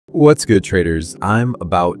What's good, traders? I'm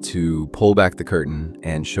about to pull back the curtain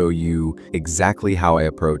and show you exactly how I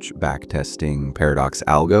approach backtesting Paradox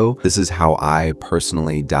Algo. This is how I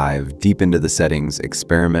personally dive deep into the settings,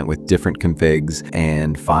 experiment with different configs,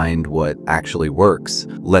 and find what actually works.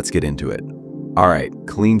 Let's get into it. All right,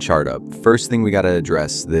 clean chart up. First thing we got to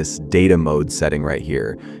address this data mode setting right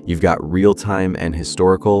here. You've got real-time and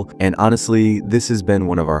historical, and honestly, this has been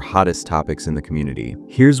one of our hottest topics in the community.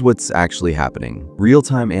 Here's what's actually happening.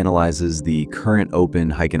 Real-time analyzes the current open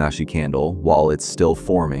Heikin-Ashi candle while it's still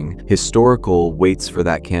forming. Historical waits for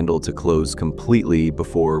that candle to close completely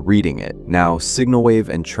before reading it. Now, signal wave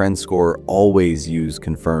and trend score always use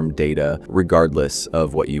confirmed data regardless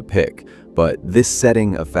of what you pick. But this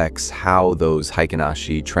setting affects how those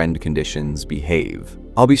Heikin-Ashi trend conditions behave.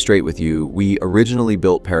 I'll be straight with you, we originally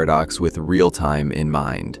built Paradox with real-time in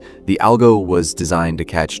mind. The algo was designed to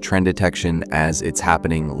catch trend detection as it's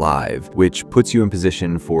happening live, which puts you in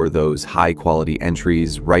position for those high-quality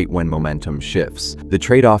entries right when momentum shifts. The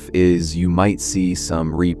trade-off is you might see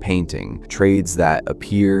some repainting, trades that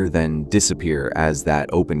appear then disappear as that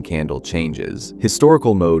open candle changes.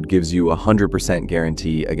 Historical mode gives you 100%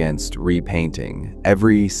 guarantee against repainting.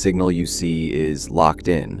 Every signal you see is locked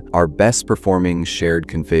in. Our best performing shared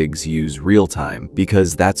configs use real-time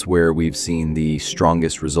because that's where we've seen the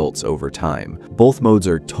strongest results over time. Both modes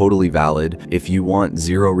are totally valid if you want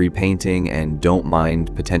zero repainting and don't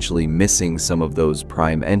mind potentially missing some of those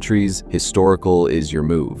prime entries. Historical is your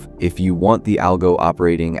move. If you want the algo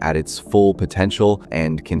operating at its full potential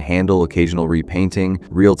and can handle occasional repainting,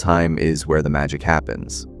 real-time is where the magic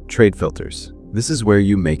happens. Trade filters. This is where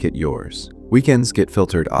you make it yours. Weekends get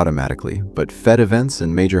filtered automatically, but Fed events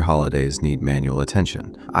and major holidays need manual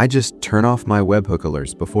attention. I just turn off my webhook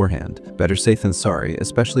alerts beforehand. Better safe than sorry,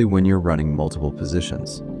 especially when you're running multiple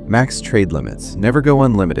positions. Max trade limits. Never go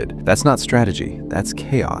unlimited. That's not strategy, that's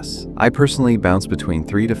chaos. I personally bounce between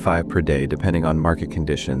 3 to 5 per day depending on market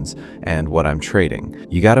conditions and what I'm trading.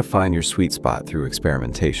 You gotta find your sweet spot through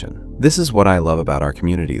experimentation. This is what I love about our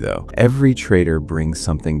community though. Every trader brings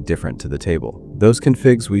something different to the table. Those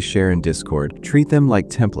configs we share in Discord, treat them like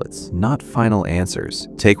templates, not final answers.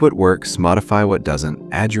 Take what works, modify what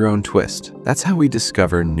doesn't, add your own twist. That's how we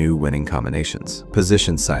discover new winning combinations.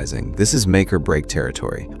 Position sizing. This is make or break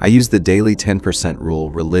territory. I use the daily 10% rule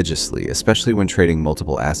religiously, especially when trading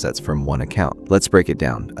multiple assets from one account. Let's break it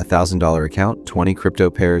down. $1,000 account, 20 crypto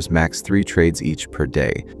pairs, max 3 trades each per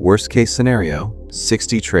day. Worst case scenario,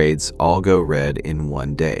 60 trades all go red in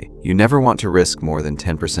one day. You never want to risk more than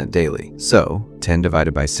 10% daily. So, 10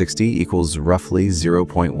 divided by 60 equals roughly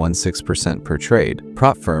 0.16% per trade.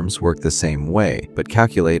 Prop firms work the same way, but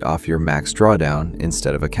calculate off your max drawdown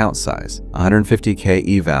instead of account size.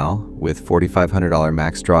 150K eval with $4,500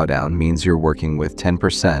 max drawdown means you're working with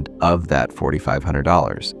 10% of that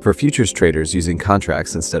 $4,500. For futures traders using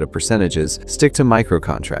contracts instead of percentages, stick to micro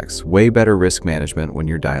contracts. Way better risk management when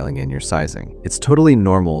you're dialing in your sizing. It's totally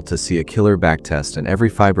normal to see a killer backtest and every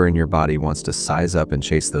fiber in your body wants to size up and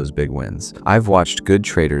chase those big wins. I've watched good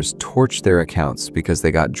traders torch their accounts because they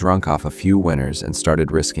got drunk off a few winners and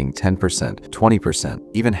started risking 10%, 20%,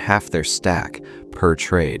 even half their stack per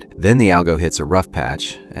trade. Then the algo hits a rough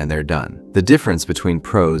patch and they're done. The difference between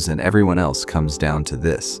pros and everyone else comes down to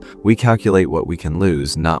this. We calculate what we can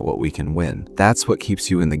lose, not what we can win. That's what keeps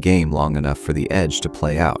you in the game long enough for the edge to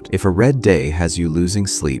play out. If a red day has you losing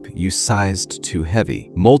sleep, you sized too heavy.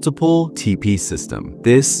 Multiple TP system.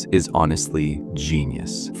 This is honestly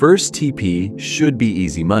genius. First TP should be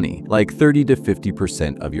easy money, like 30 to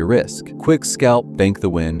 50% of your risk. Quick scalp, bank the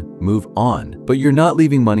win, move on. But you're not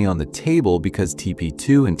leaving money on the table because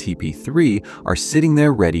TP2 and TP3 are sitting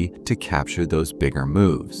there ready to capture those bigger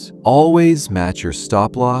moves. Always match your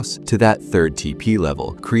stop loss to that third TP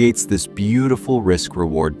level. Creates this beautiful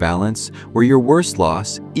risk-reward balance where your worst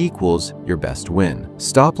loss equals your best win.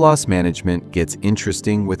 Stop loss management gets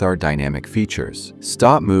interesting with our dynamic features.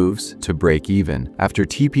 Stop moves to break even. After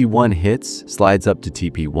TP1 hits, slides up to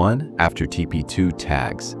TP1 after TP2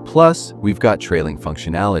 tags. Plus, we've got trailing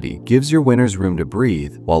functionality. Gives your winners room to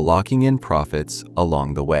breathe while locking in profits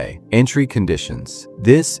along the way. Entry conditions.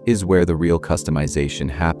 This is where the real customization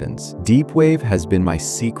happens. Deep wave has been my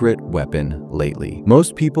secret weapon lately.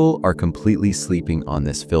 Most people are completely sleeping on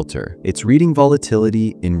this filter. It's reading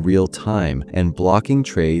volatility in real time and blocking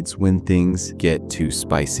trades when things get too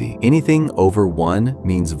spicy. Anything over 1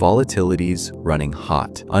 means volatility's running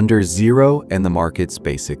hot. Under 0 and the market's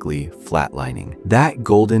basically flatlining. That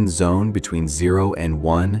golden zone between 0 and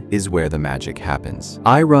 1 is where the magic happens.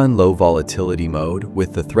 I run low volatility mode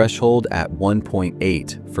with the threshold at 1.8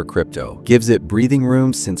 8 for crypto. Gives it breathing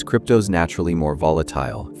room since crypto's naturally more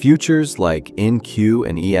volatile. Futures like NQ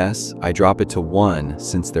and ES, I drop it to 1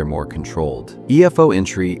 since they're more controlled. EFO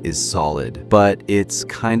entry is solid, but it's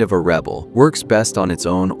kind of a rebel. Works best on its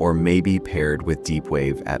own or maybe paired with deep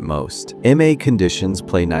wave at most. MA conditions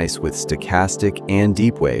play nice with stochastic and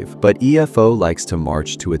deep wave, but EFO likes to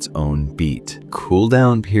march to its own beat.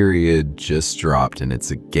 Cooldown period just dropped and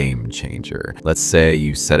it's a game changer. Let's say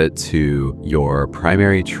you set it to your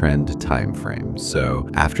primary trend time frame. So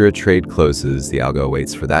after a trade closes, the algo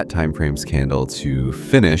waits for that time frame's candle to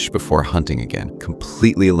finish before hunting again.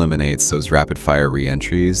 Completely eliminates those rapid fire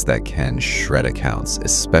re-entries that can shred accounts,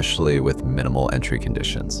 especially with minimal entry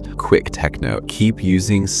conditions. Quick tech note, keep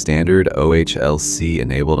using standard OHLC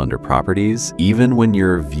enabled under properties. Even when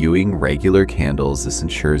you're viewing regular candles, this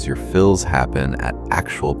ensures your fills happen at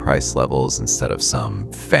actual price levels instead of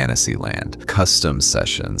some fantasy land. Custom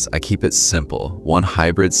sessions, I keep it simple. One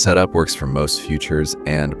hybrid setup works for most futures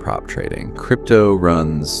and prop trading. Crypto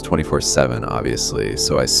runs 24/7, obviously,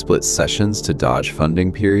 so I split sessions to dodge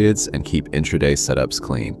funding periods and keep intraday setups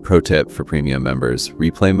clean. Pro tip for premium members,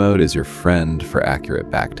 replay mode is your friend for accurate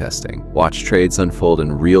backtesting. Watch trades unfold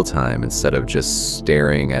in real time instead of just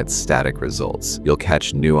staring at static results. You'll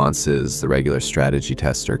catch nuances the regular strategy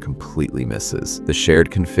tester completely misses. The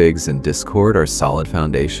shared configs in Discord are solid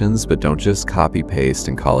foundations, but don't just copy paste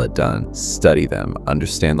and call it done. Study them,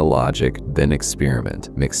 understand the logic, then experiment.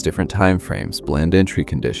 Mix different time frames, blend entry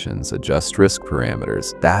conditions, adjust risk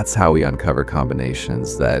parameters. That's how we uncover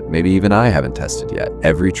combinations that maybe even I haven't tested yet.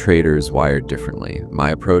 Every trader is wired differently.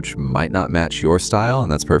 My approach might not match your style,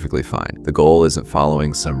 and that's perfectly fine. The goal isn't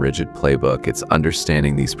following some rigid playbook, it's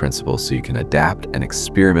understanding these principles so you can adapt and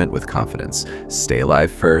experiment with confidence. Stay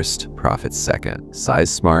alive first, profit second. Size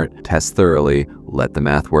smart, test thoroughly, let the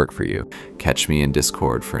math work for you. Catch me in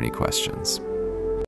Discord for any questions.